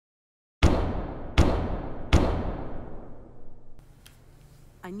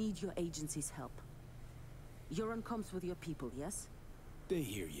I need your agency's help. You're on comms with your people, yes? They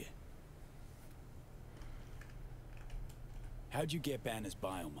hear you. How'd you get Banner's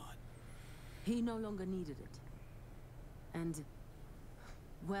biomon? He no longer needed it. And...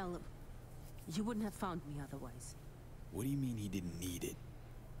 well, you wouldn't have found me otherwise. What do you mean he didn't need it?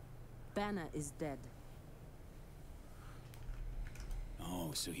 Banner is dead.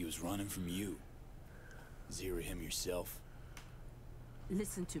 Oh, so he was running from you. Zero him yourself.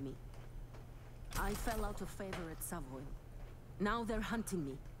 Listen to me. I fell out of favor at Savoil. Now they're hunting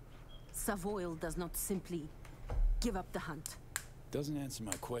me. Savoil does not simply give up the hunt. Doesn't answer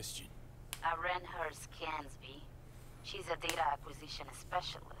my question. I ran her scans, V. She's a data acquisition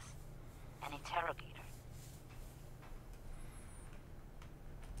specialist. An interrogator.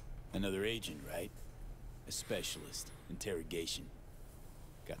 Another agent, right? A specialist. Interrogation.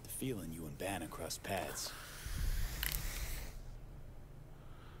 Got the feeling you and Banner crossed paths.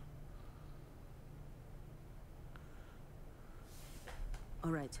 All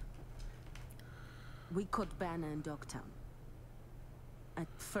right. We caught Banner in Dogtown. At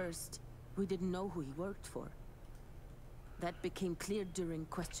first, we didn't know who he worked for. That became clear during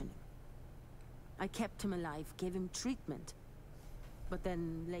questioning. I kept him alive, gave him treatment. But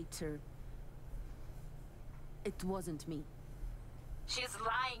then later... it wasn't me. She's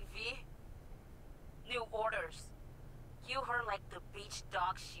lying, V. New orders. Kill her like the beach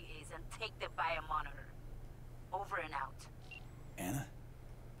dog she is and take the biomonitor. Over and out. Anna?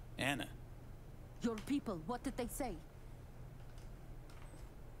 Anna. Your people, what did they say?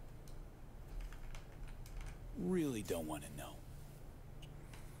 Really don't want to know.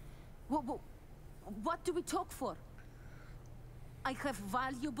 What do we talk for? I have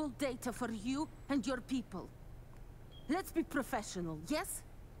valuable data for you and your people. Let's be professional, yes?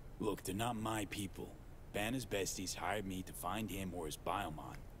 Look, they're not my people. Banner's besties hired me to find him or his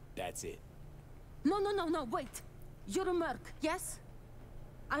biomon. That's it. No, wait. You're a merc, yes?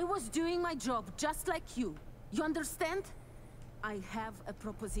 I was doing my job just like you. You understand? I have a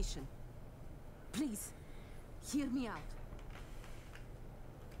proposition. Please, hear me out.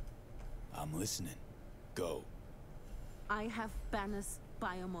 I'm listening. Go. I have Banner's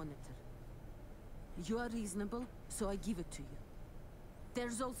biomonitor. You are reasonable, so I give it to you.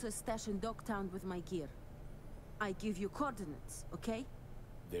 There's also a stash in Dogtown with my gear. I give you coordinates, okay?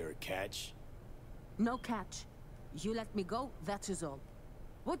 There a catch? No catch. You let me go, that is all.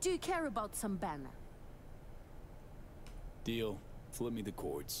 What do you care about some Banner? Deal. Flip me the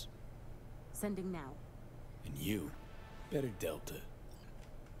cords. Sending now. And you, better Delta.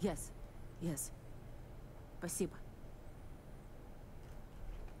 Yes. Спасибо.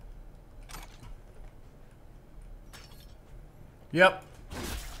 Yep.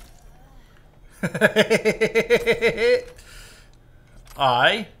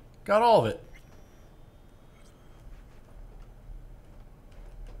 I got all of it.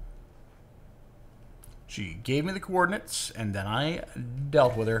 She gave me the coordinates, and then I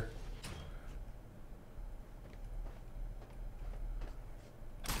dealt with her.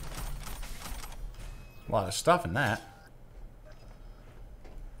 A lot of stuff in that.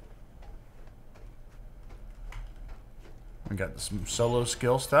 We got some solo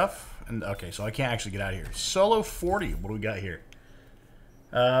skill stuff. And okay, so I can't actually get out of here. Solo 40. What do we got here?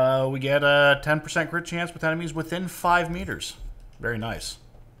 We get a 10% crit chance with enemies within 5 meters. Very nice.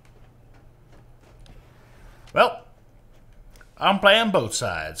 Well, I'm playing both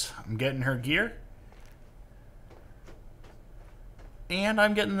sides. I'm getting her gear. And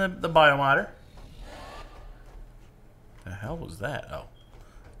I'm getting the biomonitor. The hell was that? Oh.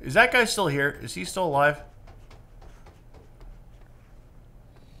 Is that guy still here? Is he still alive?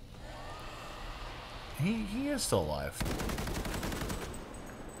 He is still alive.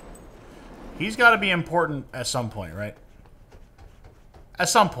 He's got to be important at some point, right? At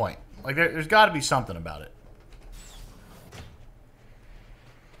some point. Like, there's got to be something about it.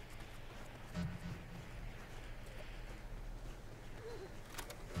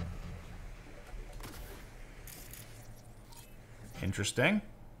 Interesting.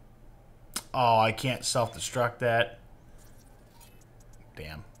 Oh, I can't self-destruct that.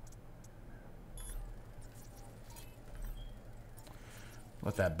 Damn.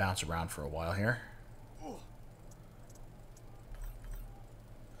 Let that bounce around for a while here.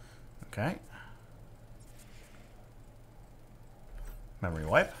 Okay. Memory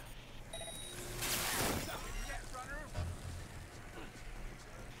wipe.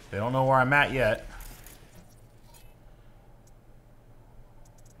 They don't know where I'm at yet.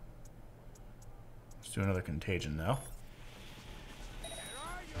 Let's do another contagion, though.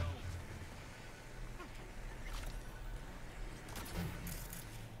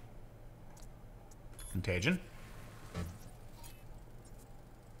 Contagion.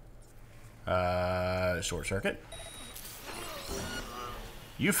 Short circuit.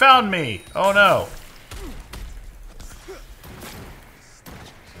 You found me! Oh no!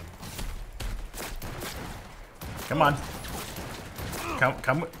 Come on.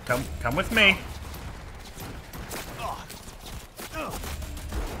 Come with me.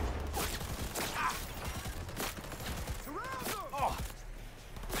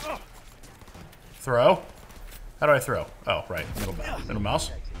 Throw? How do I throw? Oh, right. Middle mouse.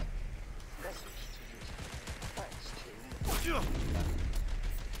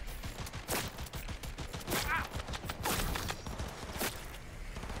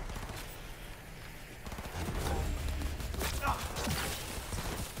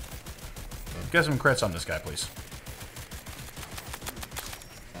 Get some crits on this guy, please.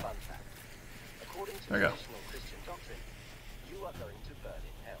 There you go. You are going to burn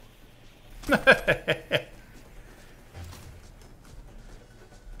in hell.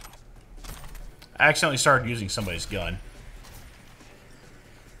 I accidentally started using somebody's gun.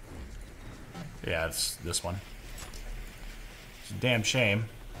 Yeah, it's this one. It's a damn shame.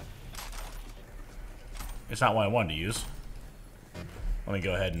 It's not what I wanted to use. Let me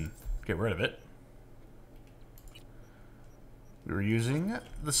go ahead and get rid of it. We were using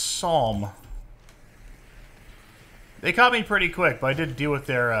the Psalm. They caught me pretty quick, but I did deal with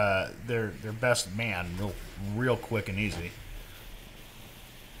their best man real quick and easy.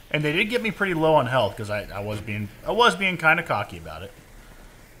 And they did get me pretty low on health because I was being kind of cocky about it.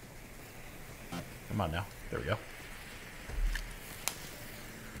 Come on now, there we go.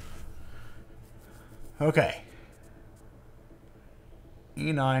 Okay.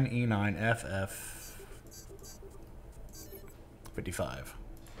 E9, FF 55.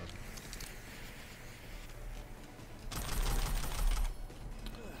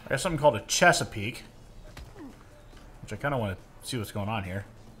 I have something called a Chesapeake, which I kind of want to see what's going on here.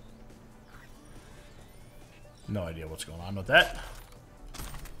 No idea what's going on with that.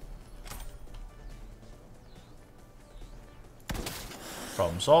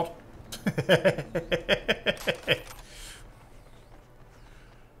 Problem solved.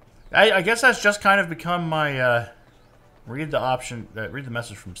 I guess that's just kind of become my read the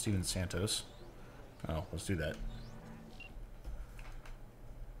message from Steven Santos. Oh, let's do that.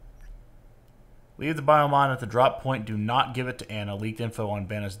 Leave the biomon at the drop point. Do not give it to Anna. Leaked info on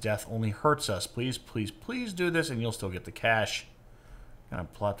Banna's death only hurts us. Please, please, please do this and you'll still get the cash. What kind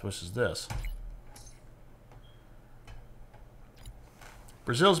of plot twist is this?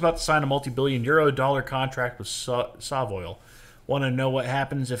 Brazil's about to sign a multi-billion euro contract with Savoil. Want to know what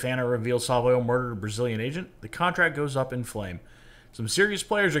happens if Anna reveals Savoil murdered a Brazilian agent? The contract goes up in flame. Some serious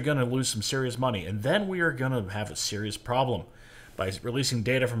players are going to lose some serious money, and then we are going to have a serious problem. By releasing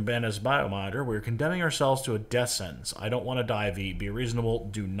data from Banna's biomonitor, we're condemning ourselves to a death sentence. I don't want to die, V. Be reasonable.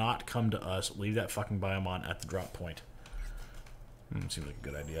 Do not come to us. Leave that fucking biomon at the drop point. Seems like a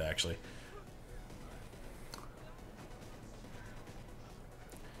good idea, actually.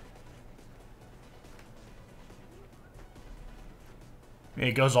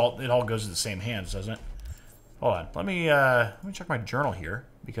 It all goes to the same hands, doesn't it? Hold on. Let me check my journal here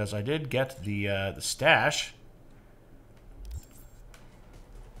because I did get the stash.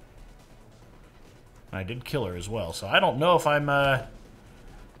 I did kill her as well, so I don't know if I'm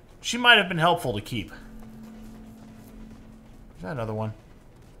she might have been helpful to keep. Is that another one?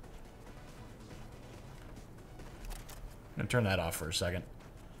 I'm gonna turn that off for a second.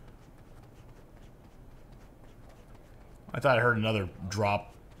 I thought I heard another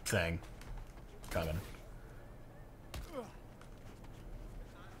drop thing coming.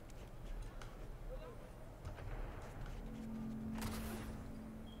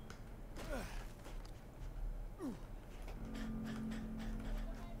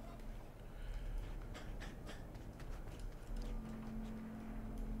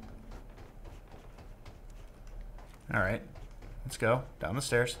 All right, let's go down the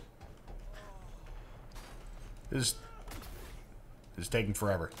stairs. This is taking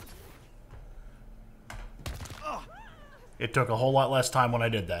forever. It took a whole lot less time when I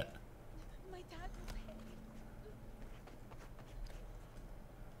did that.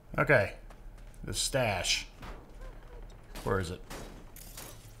 Okay, the stash. Where is it?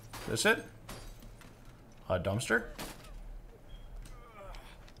 This it? A dumpster?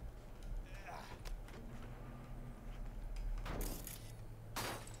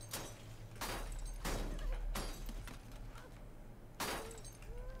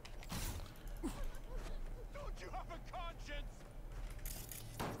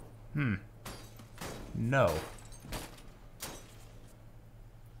 No.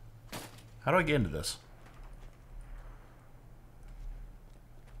 How do I get into this?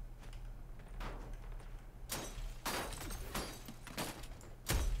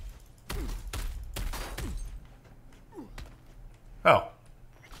 Oh.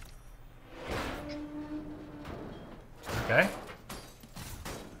 Okay.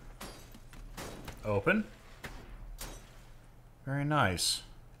 Open. Very nice.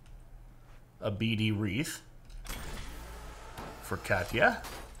 A beady wreath for Katya.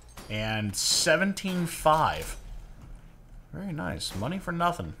 And 17.5. Very nice. Money for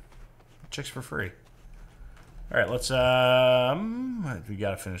nothing. Chicks for free. Alright, let's we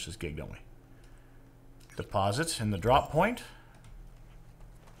gotta finish this gig, don't we? Deposit in the drop point.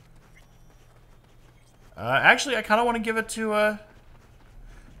 Actually, I kind of want to give it to,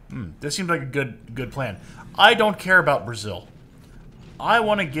 this seems like a good plan. I don't care about Brazil. I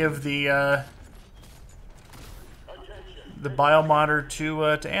want to give the biomonitor to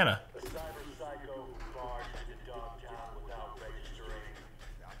Anna. A cyber psycho barged into Dogtown without registering.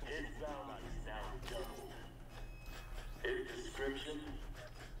 His bounty is now doubled. His description?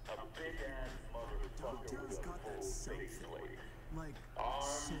 A big-ass motherfucker with a full faceplate.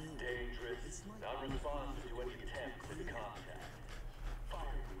 Armed, dangerous, unresponsive to any attempts at contact.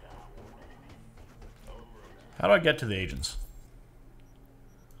 Fired without warning. Over and out. How do I get to the agents?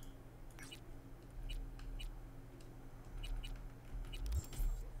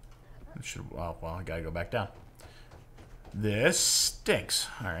 Well, I gotta go back down. This stinks.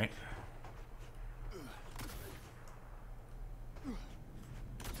 Alright.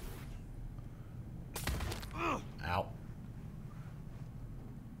 Ow.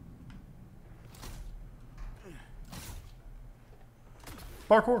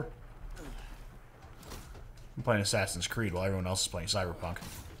 Parkour. I'm playing Assassin's Creed while everyone else is playing Cyberpunk.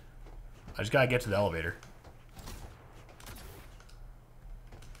 I just gotta get to the elevator.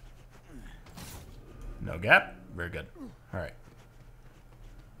 No gap? Very good. Alright.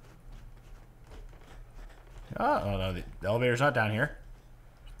 Oh, no, the elevator's not down here.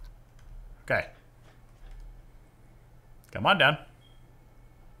 Okay. Come on down.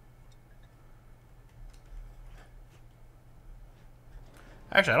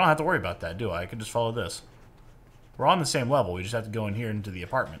 Actually, I don't have to worry about that, do I? I can just follow this. We're on the same level. We just have to go in here into the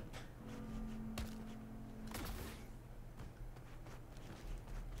apartment.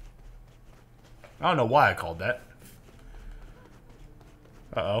 I don't know why I called that.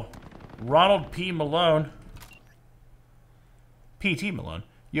 Uh-oh. Ronald P. Malone. P.T. Malone.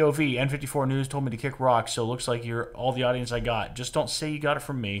 Yo, V, N54 News told me to kick rocks, so it looks like you're all the audience I got. Just don't say you got it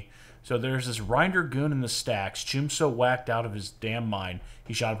from me. So there's this Rinder goon in the stacks. Chum's so whacked out of his damn mind,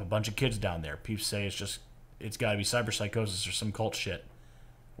 he shot up a bunch of kids down there. Peeps say it's gotta be cyberpsychosis or some cult shit.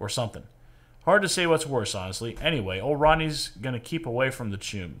 Or something. Hard to say what's worse, honestly. Anyway, old Ronnie's gonna keep away from the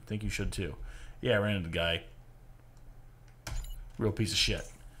Chum. Think you should too. Yeah, I ran into the guy. Real piece of shit.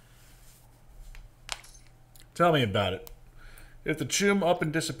 Tell me about it. If the Chum up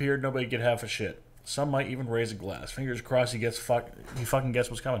and disappeared, nobody get half a shit. Some might even raise a glass. Fingers crossed he fucking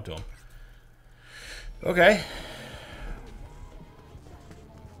gets what's coming to him. Okay.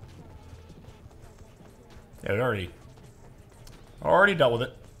 Yeah, we already dealt with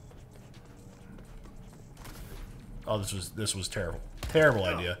it. Oh, this was terrible. Terrible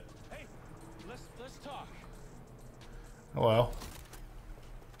idea. Hey, let's talk. Hello.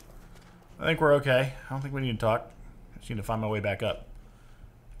 I think we're okay. I don't think we need to talk. I just need to find my way back up.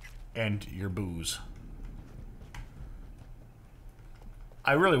 And your booze.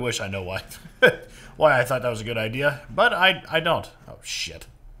 I really wish I know why. Why I thought that was a good idea, but I don't. Oh shit.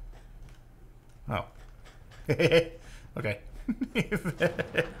 Oh. Okay.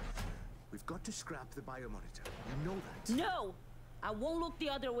 We've got to scrap the biomonitor. You know that. No! I won't look the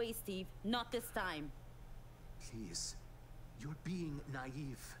other way, Steve. Not this time. Please. You're being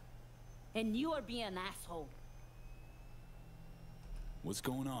naive. And you are being an asshole. What's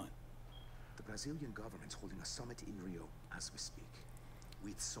going on? The Brazilian government's holding a summit in Rio as we speak.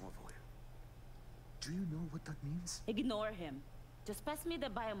 With Savoy. Do you know what that means? Ignore him. Just pass me the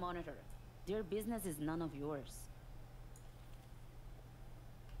biomonitor. Their business is none of yours.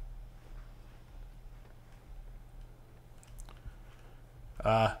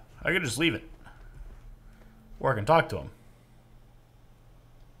 I could just leave it. Or I can talk to him.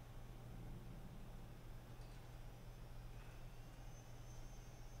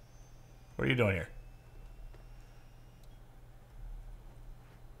 What are you doing here?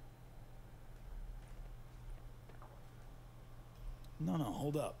 No,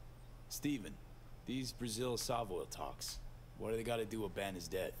 hold up. Steven, these Brazil Savoy talks, what do they got to do with Banner's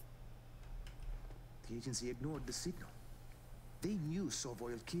death? The agency ignored the signal. They knew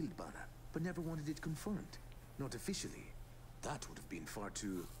Savoy killed Banner, but never wanted it confirmed. Not officially. That would have been far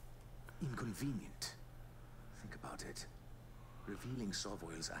too inconvenient. Think about it. Revealing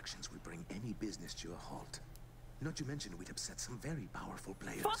Savoy's actions will bring any business to a halt. Not to mention we'd upset some very powerful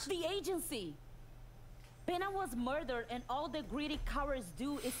players. Fuck the agency! Bana was murdered and all the greedy cowards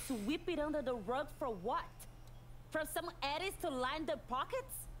do is sweep it under the rug for what? For some eddies to line their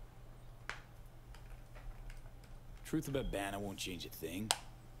pockets? Truth about Bana won't change a thing.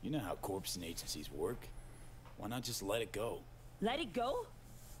 You know how corps and agencies work. Why not just let it go? Let it go?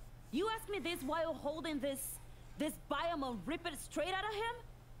 You asked me this while holding this biome and rip it straight out of him?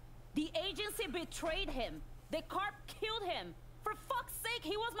 The agency betrayed him. The carp killed him. For fuck's sake,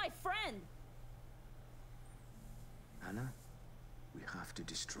 he was my friend. Anna, we have to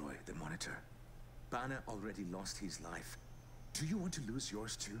destroy the monitor. Bana already lost his life. Do you want to lose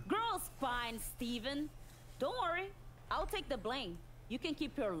yours too? Girl's fine, Steven. Don't worry. I'll take the blame. You can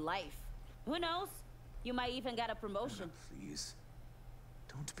keep your life. Who knows? You might even get a promotion. Anna, please.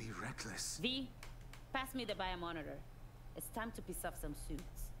 Don't be reckless. V, pass me the biomonitor. It's time to piece off some suits.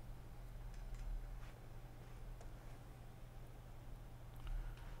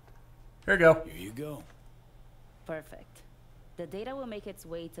 Here you go. Here you go. Perfect. The data will make its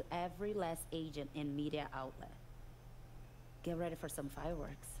way to every last agent and media outlet. Get ready for some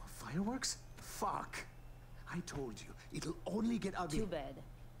fireworks. Fireworks? Fuck. I told you, it'll only get ugly. Too bad.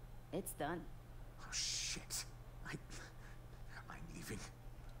 It's done. Oh, shit. I'm leaving.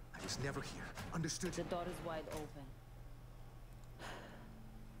 I was never here. Understood? The door is wide open.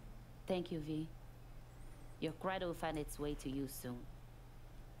 Thank you, V. Your credit will find its way to you soon.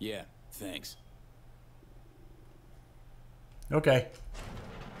 Yeah, thanks. Okay.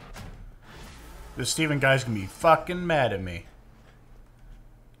 This Steven guy's gonna be fucking mad at me.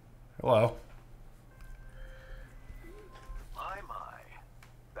 Hello. My.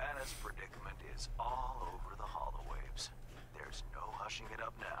 Bana's predicament is all over the holowaves. There's no hushing it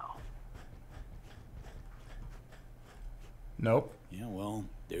up now. Nope. Yeah, well,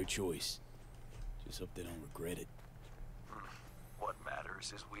 their choice. Just hope they don't regret it. What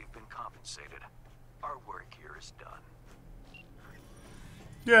matters is we've been compensated. Our work here is done.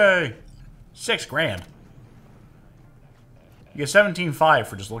 Yay! $6 grand. You get 17.5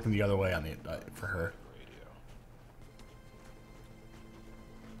 for just looking the other way on the for her.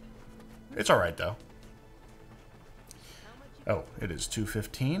 It's all right though. Oh, it is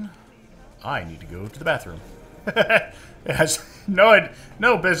 2:15. I need to go to the bathroom. It has no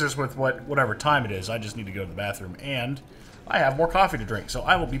business with whatever time it is. I just need to go to the bathroom, and I have more coffee to drink, so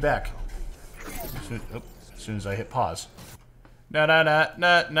I will be back as soon as I hit pause. Nah.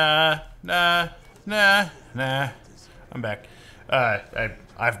 I'm back.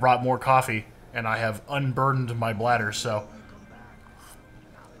 I've brought more coffee, and I have unburdened my bladder, so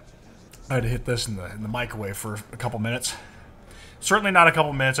I had to hit this in the microwave for a couple minutes. Certainly not a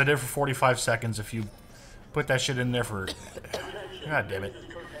couple minutes. I did it for 45 seconds. If you put that shit in there for... God damn it.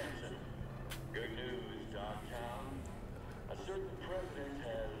 Good news, Dogtown. A certain president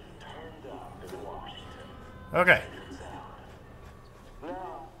has turned up in Washington. Okay.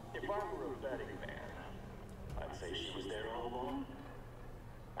 Now, if I were a betting man, I'd say she was there all along.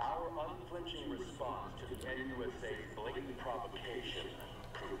 Our unflinching response to the NUSA's blatant provocation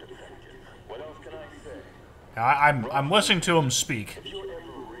proved effective. What else can I say? I'm listening to him speak. If you're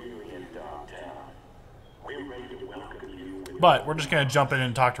ever really in Dogtown, we're ready to welcome you with... But we're just going to jump in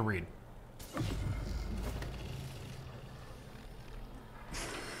and talk to Reed.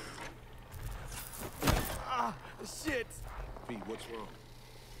 Ah, shit! V, what's wrong?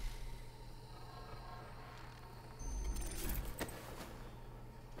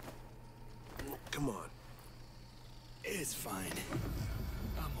 Come on. It's fine.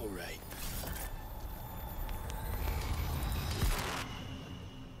 I'm all right.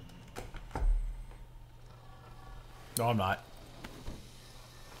 No, I'm not.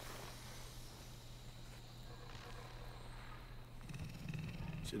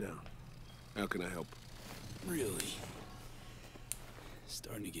 Sit down. How can I help? Really?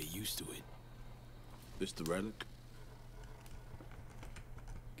 Starting to get used to it. This the relic?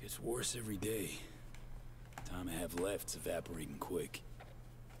 Gets worse every day. Time I have left's evaporating quick.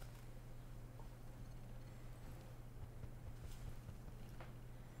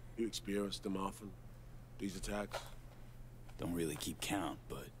 You experience them often? These attacks? Don't really keep count,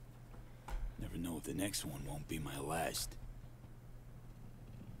 but never know if the next one won't be my last.